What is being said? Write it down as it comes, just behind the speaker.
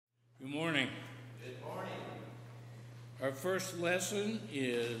morning. Good morning. Our first lesson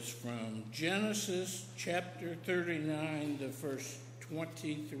is from Genesis chapter 39, the first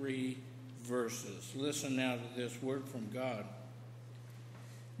 23 verses. Listen now to this word from God.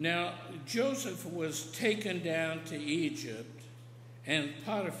 Now, Joseph was taken down to Egypt, and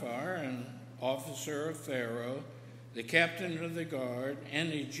Potiphar, an officer of Pharaoh, the captain of the guard, an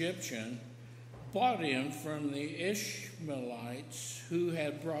Egyptian, bought him from the Ishmaelites who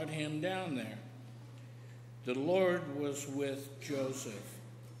had brought him down there. The Lord was with Joseph,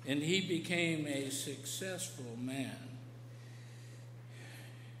 and he became a successful man.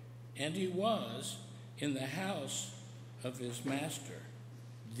 And he was in the house of his master,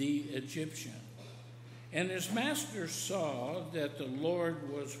 the Egyptian. And his master saw that the Lord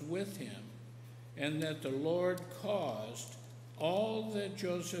was with him, and that the Lord caused all that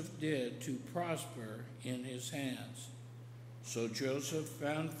Joseph did to prosper in his hands. So Joseph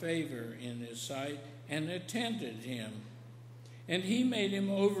found favor in his sight and attended him. And he made him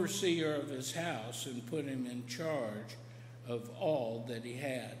overseer of his house and put him in charge of all that he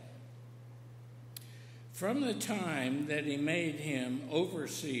had. From the time that he made him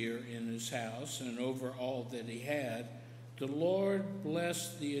overseer in his house and over all that he had, the Lord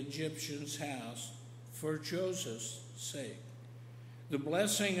blessed the Egyptian's house for Joseph's sake. The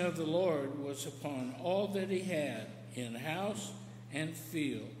blessing of the Lord was upon all that he had in house and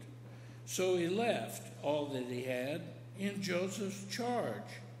field. So he left all that he had in Joseph's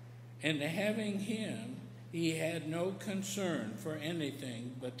charge, and having him, he had no concern for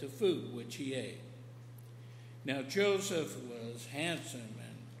anything but the food which he ate. Now Joseph was handsome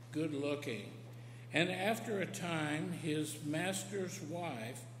and good-looking, and after a time his master's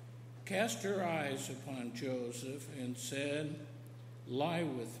wife cast her eyes upon Joseph and said, "Lie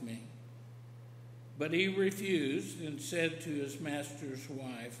with me." But he refused and said to his master's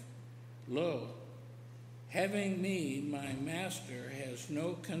wife, "Lo, having me, my master has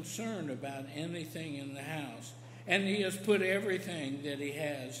no concern about anything in the house, and he has put everything that he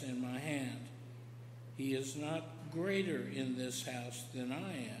has in my hand. He is not greater in this house than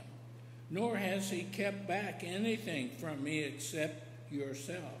I am, nor has he kept back anything from me except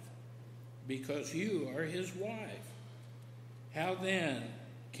yourself, because you are his wife. How then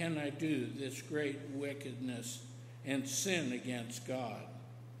can I do this great wickedness and sin against God?"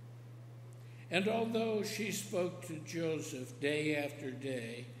 And although she spoke to Joseph day after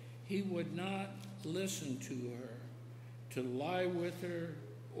day, he would not listen to her, to lie with her,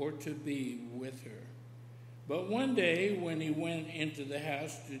 or to be with her. But one day when he went into the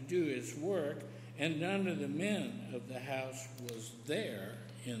house to do his work, and none of the men of the house was there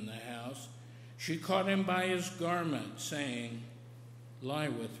in the house, she caught him by his garment, saying, "Lie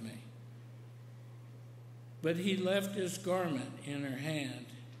with me." But he left his garment in her hand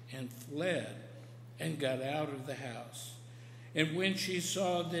and fled and got out of the house. And when she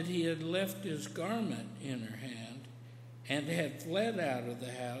saw that he had left his garment in her hand and had fled out of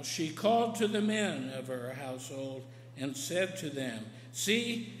the house, she called to the men of her household and said to them,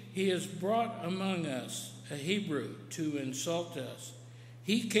 "See, he has brought among us a Hebrew to insult us.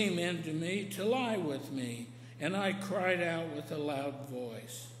 He came in to me to lie with me, and I cried out with a loud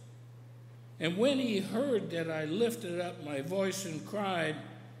voice. And when he heard that I lifted up my voice and cried,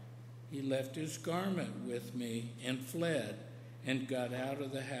 he left his garment with me and fled and got out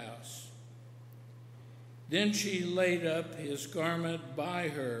of the house." Then she laid up his garment by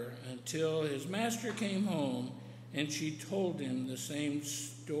her until his master came home, and she told him the same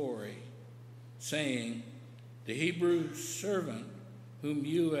story, saying, "The Hebrew servant whom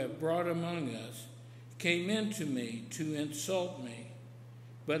you have brought among us came in to me to insult me.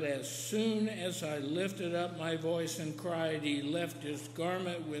 But as soon as I lifted up my voice and cried, he left his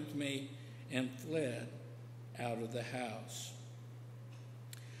garment with me and fled out of the house."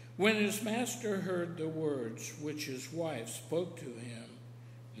 When his master heard the words which his wife spoke to him,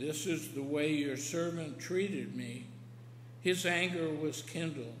 "This is the way your servant treated me," his anger was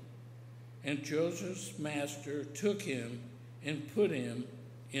kindled. And Joseph's master took him and put him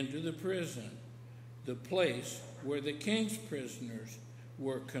into the prison, the place where the king's prisoners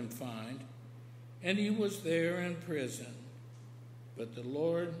were confined, and he was there in prison. But the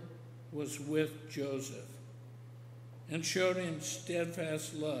Lord was with Joseph and showed him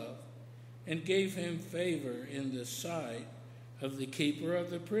steadfast love and gave him favor in the sight of the keeper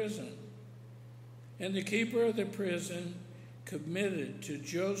of the prison. And the keeper of the prison committed to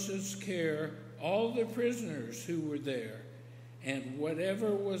Joseph's care all the prisoners who were there, and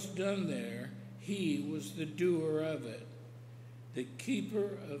whatever was done there, he was the doer of it. The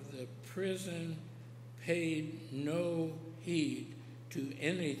keeper of the prison paid no heed to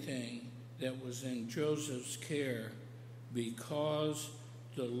anything that was in Joseph's care, because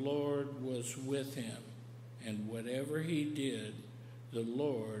the Lord was with him, and whatever he did, the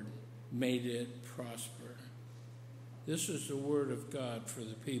Lord made it prosper. This is the word of God for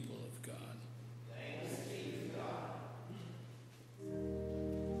the people of God. Thanks be to God.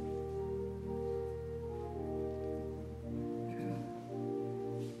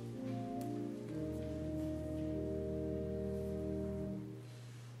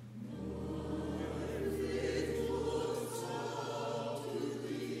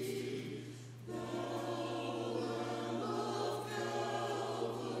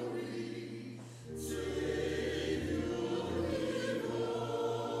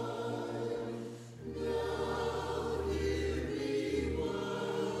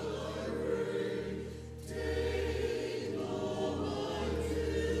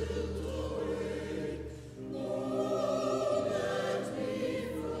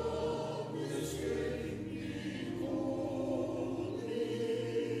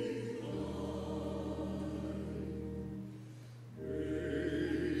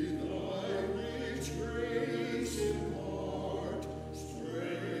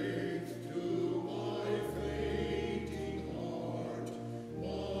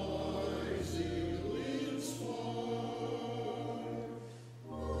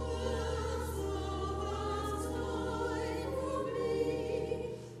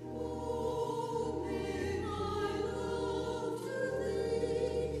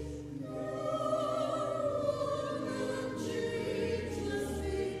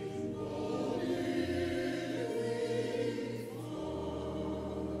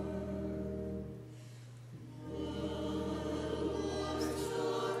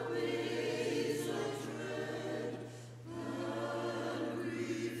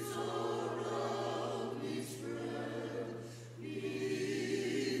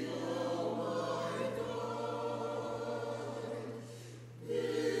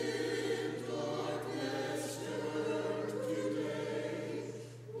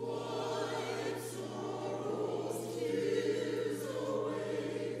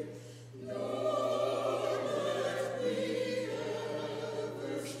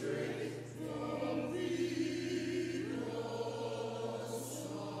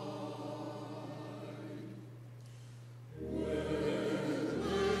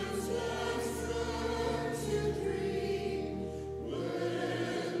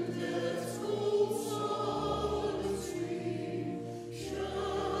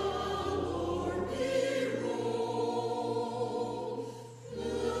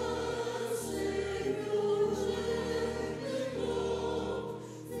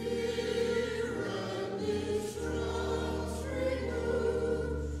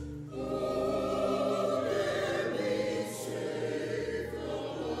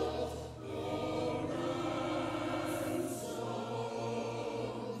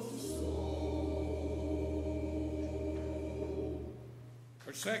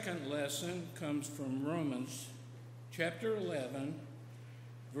 Our second lesson comes from Romans chapter 11,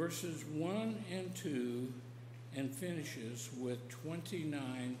 verses 1 and 2, and finishes with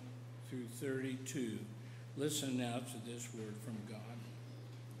 29 through 32. Listen now to this word from God.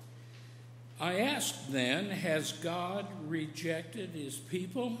 I ask then, has God rejected his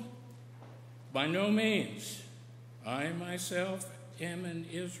people? By no means. I myself am an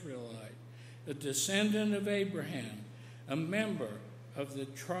Israelite, a descendant of Abraham, a member of the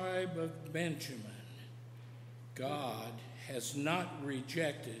tribe of Benjamin. God has not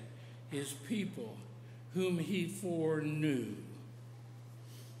rejected his people whom he foreknew.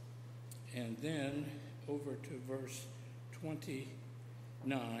 And then over to verse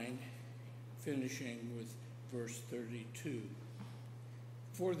 29, finishing with verse 32.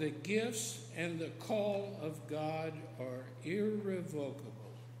 For the gifts and the call of God are irrevocable.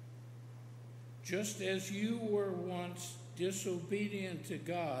 Just as you were once disobedient to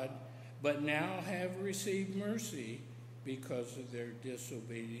God, but now have received mercy because of their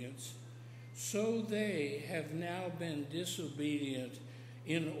disobedience, so they have now been disobedient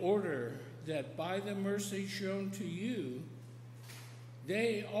in order that by the mercy shown to you,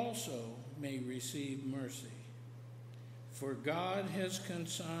 they also may receive mercy. For God has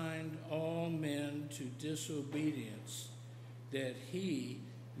consigned all men to disobedience, that he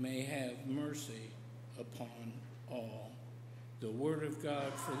may have mercy upon all. The word of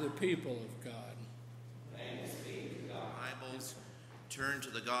God for the people of God. Thanks be to God. Bibles, turn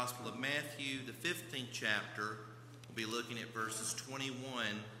to the Gospel of Matthew, the 15th chapter. We'll be looking at verses 21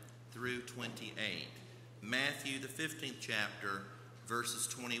 through 28. Matthew, the 15th chapter, verses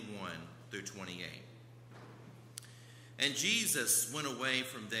 21 through 28. And Jesus went away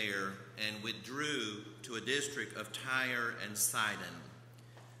from there and withdrew to a district of Tyre and Sidon.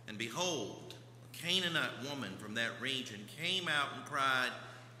 And behold, a Canaanite woman from that region came out and cried,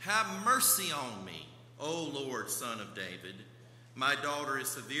 "Have mercy on me, O Lord, Son of David. My daughter is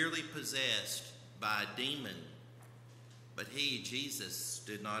severely possessed by a demon." But he, Jesus,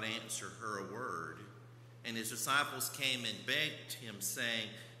 did not answer her a word. And his disciples came and begged him, saying,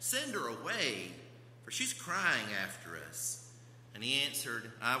 "Send her away, for she's crying after us." And he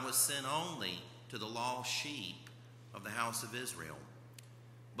answered, "I was sent only to the lost sheep of the house of Israel."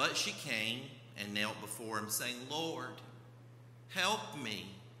 But she came and knelt before him, saying, "Lord, help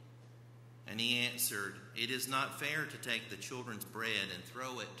me." And he answered, "It is not fair to take the children's bread and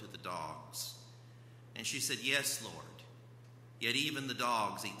throw it to the dogs." And she said, "Yes, Lord. Yet even the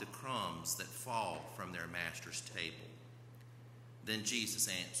dogs eat the crumbs that fall from their master's table." Then Jesus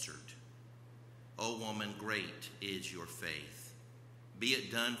answered, "O woman, great is your faith. Be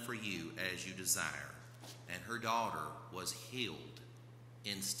it done for you as you desire." And her daughter was healed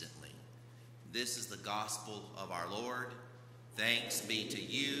instantly. This is the gospel of our Lord. Thanks be to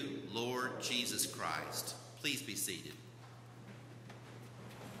you, Lord Jesus Christ. Please be seated.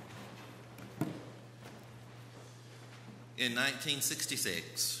 In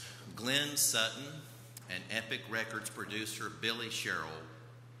 1966, Glenn Sutton and Epic Records producer Billy Sherrill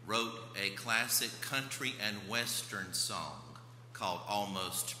wrote a classic country and western song called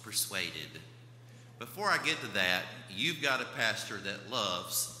 "Almost Persuaded." Before I get to that, you've got a pastor that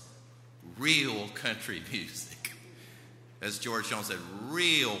loves real country music. As George Jones said,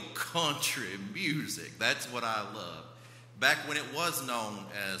 real country music. That's what I love. Back when it was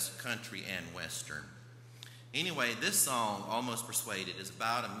known as country and western. Anyway, this song, "Almost Persuaded," is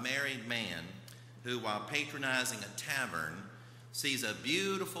about a married man who, while patronizing a tavern, sees a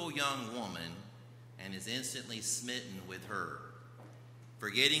beautiful young woman and is instantly smitten with her.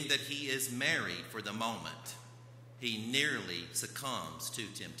 Forgetting that he is married for the moment, he nearly succumbs to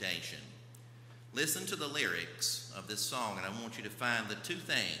temptation. Listen to the lyrics of this song, and I want you to find the two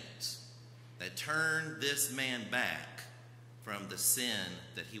things that turned this man back from the sin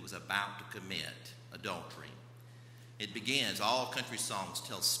that he was about to commit, adultery. It begins, all country songs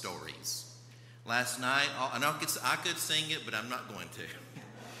tell stories. Last night, I could sing it, but I'm not going to.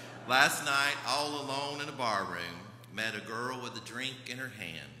 Last night, all alone in a bar room, met a girl with a drink in her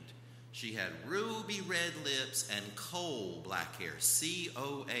hand. She had ruby red lips and coal black hair,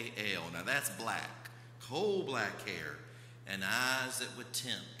 C-O-A-L. Now that's black, coal black hair, and eyes that would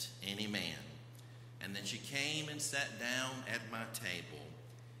tempt any man. And then she came and sat down at my table,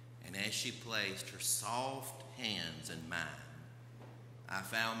 and as she placed her soft hands in mine, I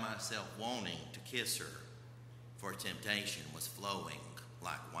found myself wanting to kiss her, for temptation was flowing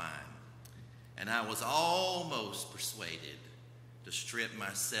like wine. And I was almost persuaded to strip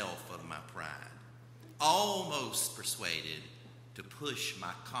myself of my pride, almost persuaded to push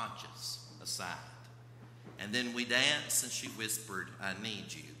my conscience aside. And then we danced, and she whispered, "I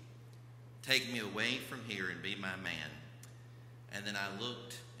need you. Take me away from here and be my man." And then I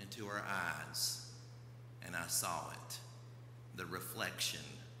looked into her eyes, and I saw it, the reflection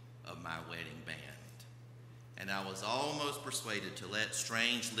of my wedding band. And I was almost persuaded to let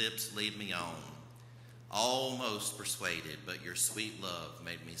strange lips lead me on. Almost persuaded, but your sweet love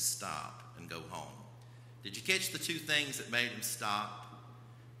made me stop and go home. Did you catch the two things that made him stop?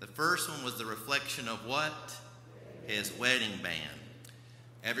 The first one was the reflection of what? His wedding band.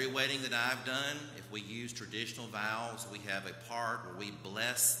 Every wedding that I've done, if we use traditional vows, we have a part where we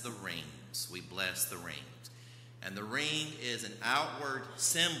bless the rings. We bless the rings. And the ring is an outward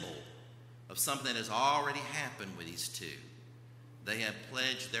symbol of something that has already happened with these two. They have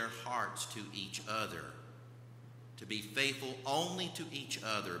pledged their hearts to each other, to be faithful only to each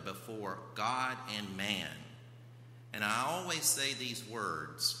other before God and man. And I always say these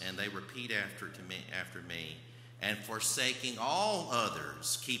words, and they repeat after me, "And forsaking all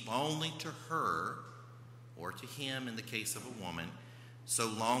others, keep only to her," or to him in the case of a woman, "so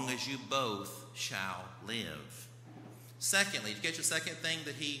long as you both shall live." Secondly, did you get the second thing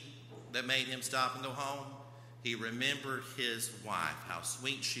that made him stop and go home? He remembered his wife, how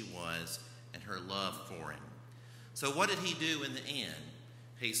sweet she was, and her love for him. So what did he do in the end?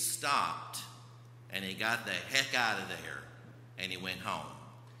 He stopped, and he got the heck out of there, and he went home.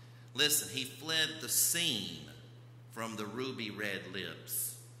 Listen, he fled the scene from the ruby red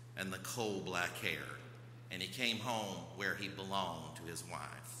lips and the coal black hair, and he came home where he belonged, to his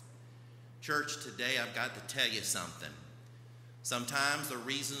wife. Church, today I've got to tell you something. Sometimes the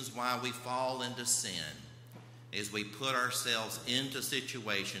reasons why we fall into sin is we put ourselves into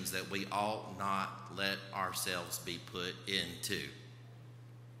situations that we ought not let ourselves be put into.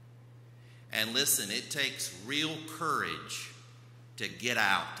 And listen, it takes real courage to get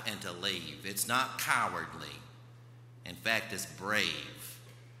out and to leave. It's not cowardly. In fact, it's brave.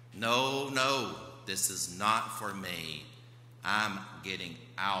 No, this is not for me. I'm getting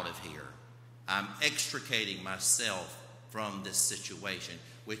out of here. I'm extricating myself from this situation,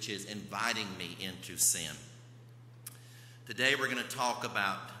 which is inviting me into sin. Today we're going to talk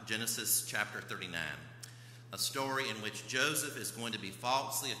about Genesis chapter 39, a story in which Joseph is going to be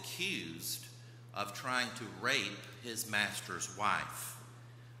falsely accused of trying to rape his master's wife.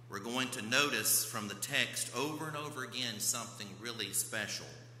 We're going to notice from the text over and over again something really special,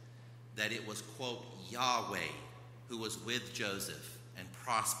 that it was, quote, Yahweh who was with Joseph and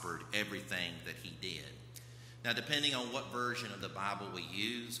prospered everything that he did. Now, depending on what version of the Bible we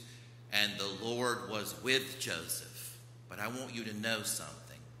use, and the Lord was with Joseph. But I want you to know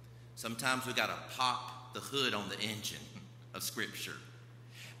something. Sometimes we got to pop the hood on the engine of Scripture.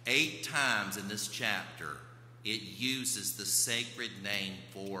 8 times in this chapter, it uses the sacred name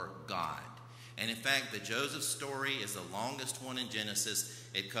for God. And in fact, the Joseph story is the longest one in Genesis.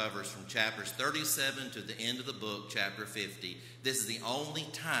 It covers from chapters 37 to the end of the book, chapter 50. This is the only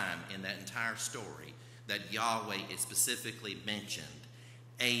time in that entire story that Yahweh is specifically mentioned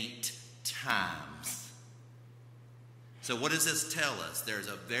 8 times. So what does this tell us? There's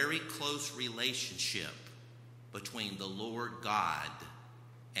a very close relationship between the Lord God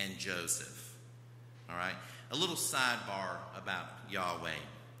and Joseph. All right? A little sidebar about Yahweh.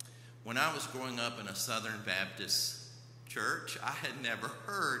 When I was growing up in a Southern Baptist church, I had never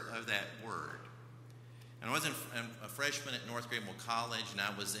heard of that word. And I was a freshman at North Greenville College, and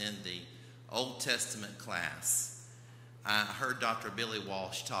I was in the Old Testament class. I heard Dr. Billy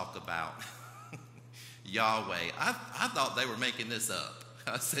Walsh talk about Yahweh. I thought they were making this up.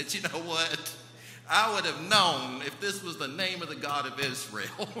 I said, you know what? I would have known if this was the name of the God of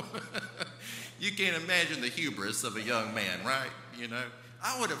Israel. You can't imagine the hubris of a young man, right? You know,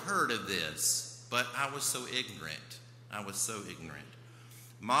 I would have heard of this, but I was so ignorant.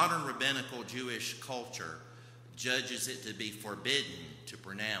 Modern rabbinical Jewish culture judges it to be forbidden to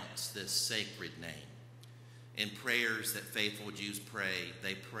pronounce this sacred name. In prayers that faithful Jews pray,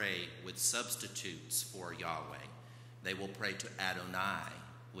 they pray with substitutes for Yahweh. They will pray to Adonai,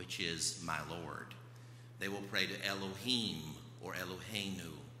 which is my Lord. They will pray to Elohim or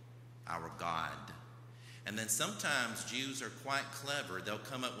Eloheinu, our God. And then sometimes Jews are quite clever. They'll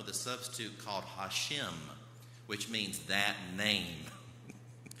come up with a substitute called Hashem, which means that name.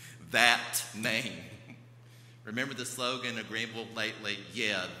 That name. Remember the slogan of Greenville lately?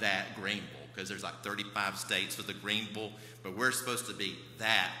 Yeah, that Greenville. Because there's like 35 states with a Greenville, but we're supposed to be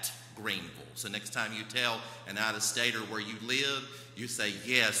that Greenville. So next time you tell an out-of-stater where you live, you say,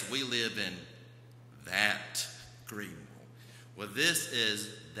 yes, we live in that Greenville. Well, this is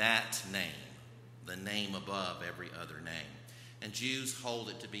that name, the name above every other name. And Jews hold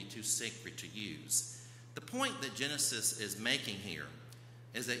it to be too sacred to use. The point that Genesis is making here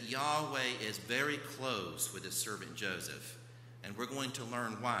is that Yahweh is very close with his servant Joseph. And we're going to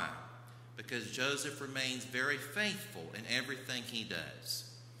learn why. Because Joseph remains very faithful in everything he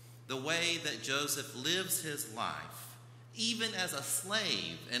does. The way that Joseph lives his life, even as a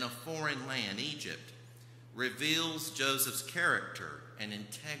slave in a foreign land, Egypt, reveals Joseph's character and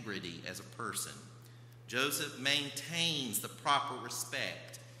integrity as a person. Joseph maintains the proper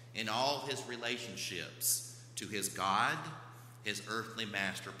respect in all his relationships to his God, his earthly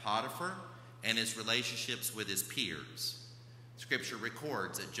master Potiphar, and his relationships with his peers. Scripture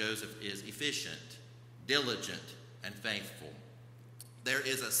records that Joseph is efficient, diligent, and faithful. There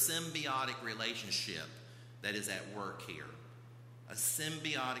is a symbiotic relationship that is at work here. A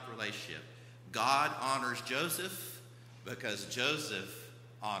symbiotic relationship. God honors Joseph because Joseph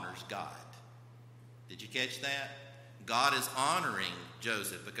honors God. Did you catch that? God is honoring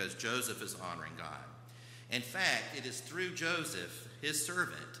Joseph because Joseph is honoring God. In fact, it is through Joseph, his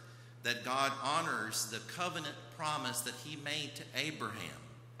servant, that God honors the covenant promise that he made to Abraham.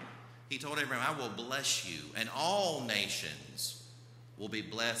 He told Abraham, I will bless you, and all nations will be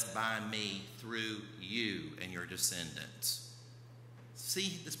blessed by me through you and your descendants.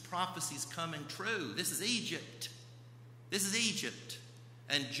 See, this prophecy is coming true. This is Egypt. This is Egypt.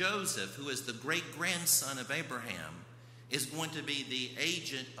 And Joseph, who is the great-grandson of Abraham, is going to be the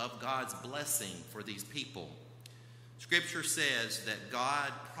agent of God's blessing for these people. Scripture says that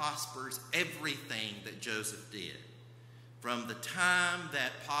God prospers everything that Joseph did. From the time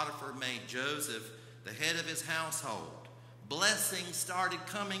that Potiphar made Joseph the head of his household, blessings started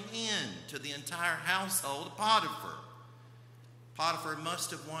coming in to the entire household of Potiphar. Potiphar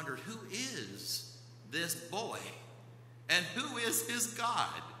must have wondered, who is this boy? And who is his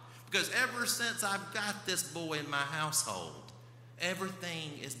God? Because ever since I've got this boy in my household,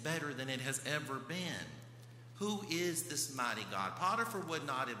 everything is better than it has ever been. Who is this mighty God? Potiphar would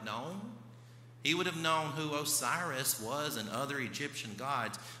not have known. He would have known who Osiris was and other Egyptian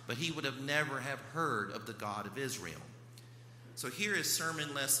gods, but he would have never have heard of the God of Israel. So here is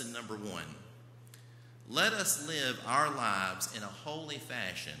sermon lesson number 1. Let us live our lives in a holy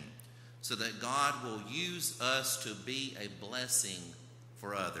fashion so that God will use us to be a blessing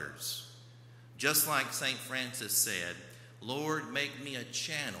for others. Just like St. Francis said, Lord, make me a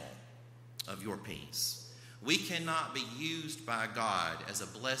channel of your peace. We cannot be used by God as a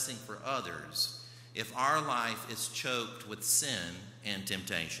blessing for others if our life is choked with sin and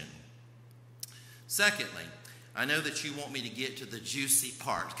temptation. Secondly, I know that you want me to get to the juicy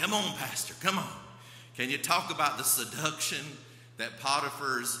part. Come on, Pastor, come on. Can you talk about the seduction that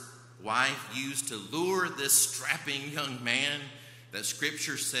Potiphar's wife used to lure this strapping young man that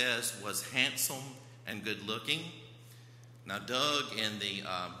Scripture says was handsome and good looking? Now, Doug, in the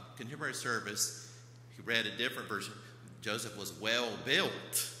contemporary service, he read a different version. Joseph was well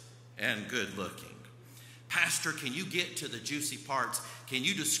built and good looking. Pastor, can you get to the juicy parts? Can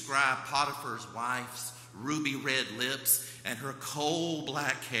you describe Potiphar's wife's ruby red lips and her coal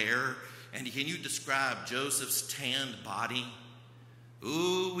black hair? And can you describe Joseph's tanned body?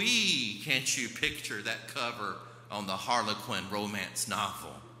 Ooh-wee, can't you picture that cover on the Harlequin romance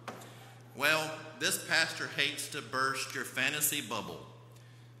novel? Well, this pastor hates to burst your fantasy bubble,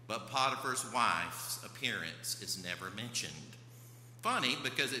 but Potiphar's wife's appearance is never mentioned. Funny,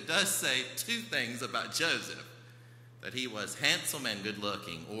 because it does say two things about Joseph: that he was handsome and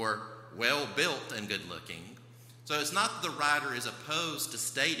good-looking, or well-built and good-looking. So it's not that the writer is opposed to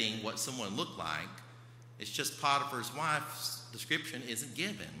stating what someone looked like. It's just Potiphar's wife's description isn't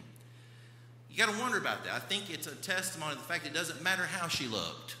given. You got to wonder about that. I think it's a testimony to the fact that it doesn't matter how she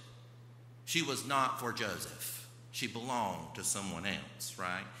looked. She was not for Joseph. She belonged to someone else,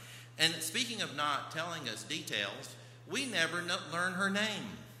 right? And speaking of not telling us details, we never learn her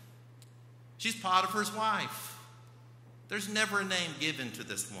name. She's Potiphar's wife. There's never a name given to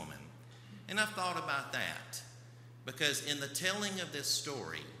this woman. And I've thought about that, because in the telling of this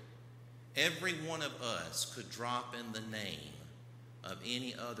story, every one of us could drop in the name of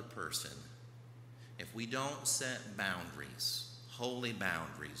any other person. If we don't set boundaries, holy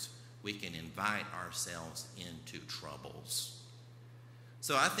boundaries, we can invite ourselves into troubles.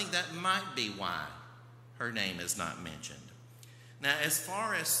 So I think that might be why her name is not mentioned. Now, as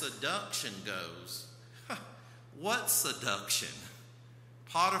far as seduction goes, what seduction?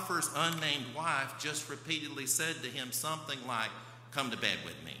 Potiphar's unnamed wife just repeatedly said to him something like, "Come to bed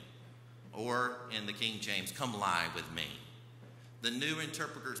with me." Or in the King James, "Come lie with me." The New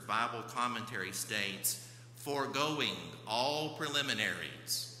Interpreter's Bible Commentary states, "Foregoing all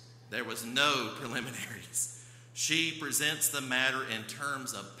preliminaries." There was no preliminaries. She presents the matter in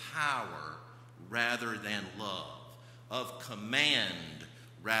terms of power rather than love, of command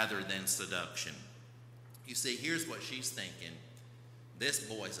rather than seduction. You see, here's what she's thinking. This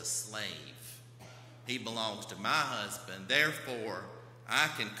boy's a slave. He belongs to my husband. Therefore, I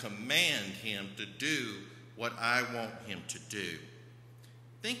can command him to do what I want him to do.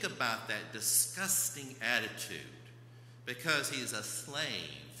 Think about that disgusting attitude. Because he's a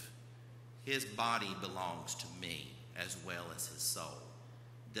slave, his body belongs to me as well as his soul.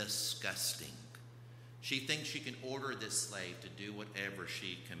 Disgusting. She thinks she can order this slave to do whatever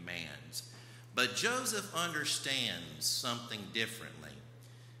she commands. But Joseph understands something differently.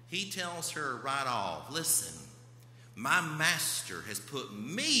 He tells her right off, "Listen, my master has put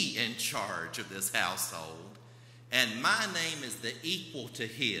me in charge of this household, and my name is the equal to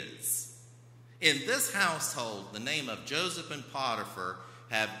his. In this household, the name of Joseph and Potiphar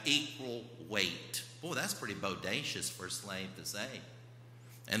have equal weight." Boy, that's pretty bodacious for a slave to say.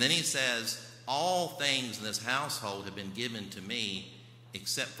 And then he says, "All things in this household have been given to me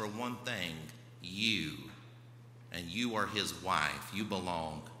except for one thing, you. And you are his wife. You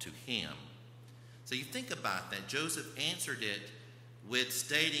belong to him." So you think about that. Joseph answered it with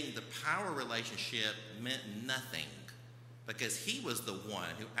stating the power relationship meant nothing, because he was the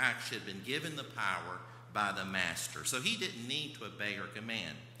one who actually had been given the power by the master. So he didn't need to obey her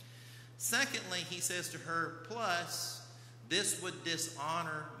command. Secondly, he says to her, "Plus, this would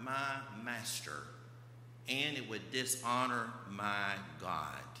dishonor my master, and it would dishonor my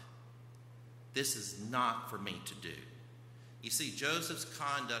God. This is not for me to do." You see, Joseph's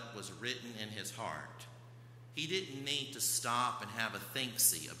conduct was written in his heart. He didn't need to stop and have a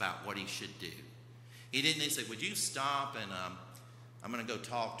think-see about what he should do. He didn't need to say, would you stop and I'm going to go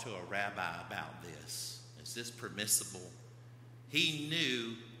talk to a rabbi about this. Is this permissible? He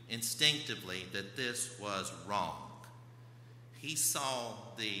knew instinctively that this was wrong. He saw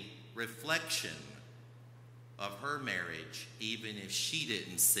the reflection of her marriage even if she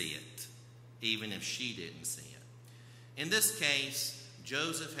didn't see it. Even if she didn't see it. In this case,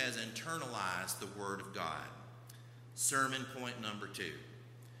 Joseph has internalized the Word of God. Sermon point number 2.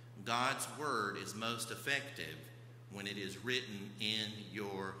 God's Word is most effective when it is written in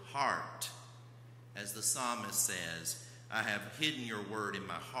your heart. As the psalmist says, I have hidden your word in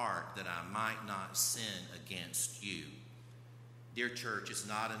my heart that I might not sin against you. Dear church, it's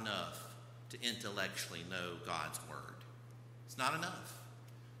not enough to intellectually know God's word. It's not enough.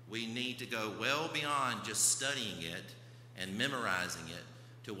 We need to go well beyond just studying it and memorizing it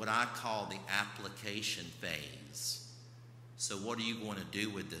to what I call the application phase. So what are you going to do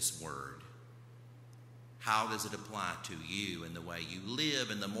with this word? How does it apply to you and the way you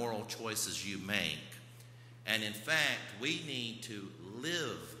live and the moral choices you make? And in fact, we need to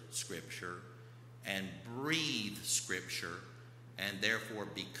live Scripture and breathe Scripture and therefore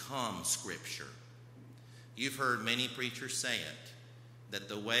become Scripture. You've heard many preachers say it, that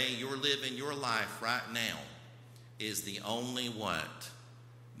the way you're living your life right now is the only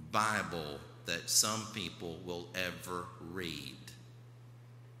Bible that some people will ever read.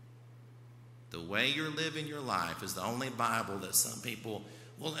 The way you're living your life is the only Bible that some people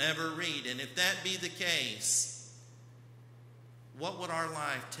will ever read. And if that be the case, what would our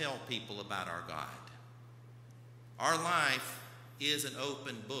life tell people about our God? Our life is an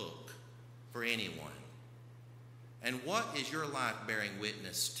open book for anyone. And what is your life bearing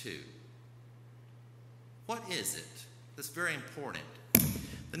witness to? What is it? That's very important.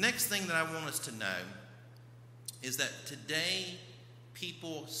 The next thing that I want us to know is that today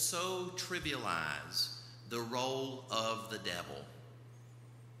people so trivialize the role of the devil.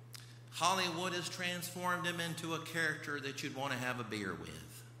 Hollywood has transformed him into a character that you'd want to have a beer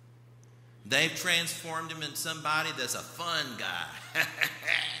with. They've transformed him into somebody that's a fun guy.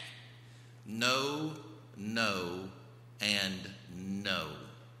 No, and no.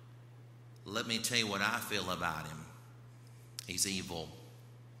 Let me tell you what I feel about him. He's evil.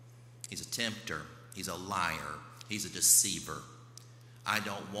 He's a tempter. He's a liar. He's a deceiver. I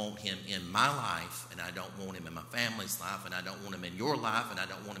don't want him in my life, and I don't want him in my family's life, and I don't want him in your life, and I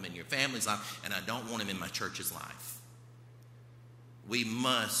don't want him in your family's life, and I don't want him in my church's life. We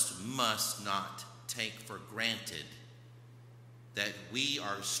must not take for granted that we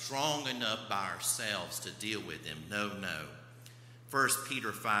are strong enough by ourselves to deal with him. No. 1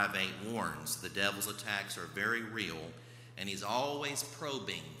 Peter 5:8 warns the devil's attacks are very real, and he's always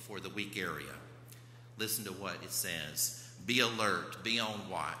probing for the weak area. Listen to what it says. Be alert, be on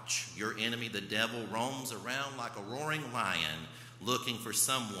watch. Your enemy, the devil, roams around like a roaring lion looking for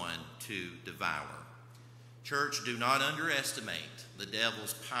someone to devour. Church, do not underestimate the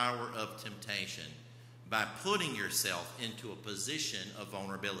devil's power of temptation by putting yourself into a position of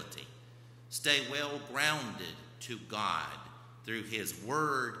vulnerability. Stay well grounded to God through his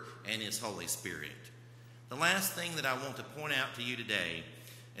word and his Holy Spirit. The last thing that I want to point out to you today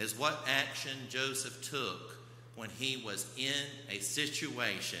is what action Joseph took when he was in a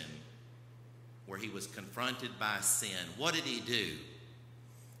situation where he was confronted by sin. What did he do?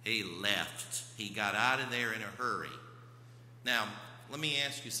 He left. He got out of there in a hurry. Now, let me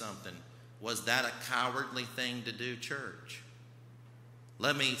ask you something. Was that a cowardly thing to do, church?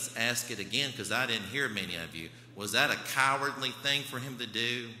 Let me ask it again because I didn't hear many of you. Was that a cowardly thing for him to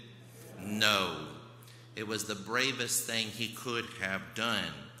do? No. It was the bravest thing he could have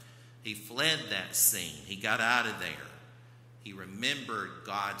done. He fled that scene. He got out of there. He remembered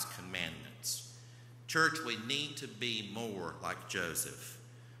God's commandments. Church, we need to be more like Joseph.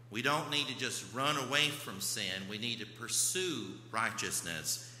 We don't need to just run away from sin. We need to pursue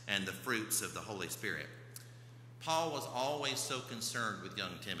righteousness and the fruits of the Holy Spirit. Paul was always so concerned with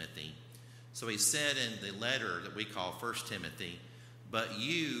young Timothy. So he said in the letter that we call 1 Timothy, but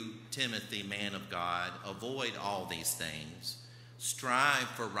you, Timothy, man of God, avoid all these things. Strive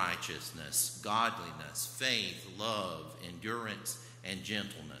for righteousness, godliness, faith, love, endurance, and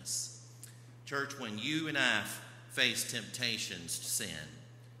gentleness. Church, when you and I face temptations to sin,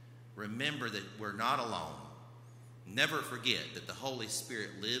 remember that we're not alone. Never forget that the Holy Spirit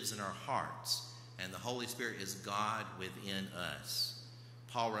lives in our hearts, and the Holy Spirit is God within us.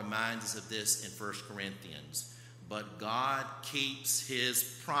 Paul reminds us of this in 1 Corinthians. But God keeps his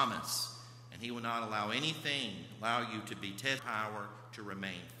promise. He will not allow anything, allow you to be tested power to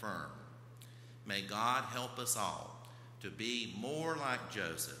remain firm. May God help us all to be more like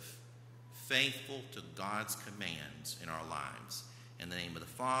Joseph, faithful to God's commands in our lives. In the name of the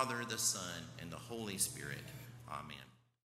Father, the Son, and the Holy Spirit. Amen.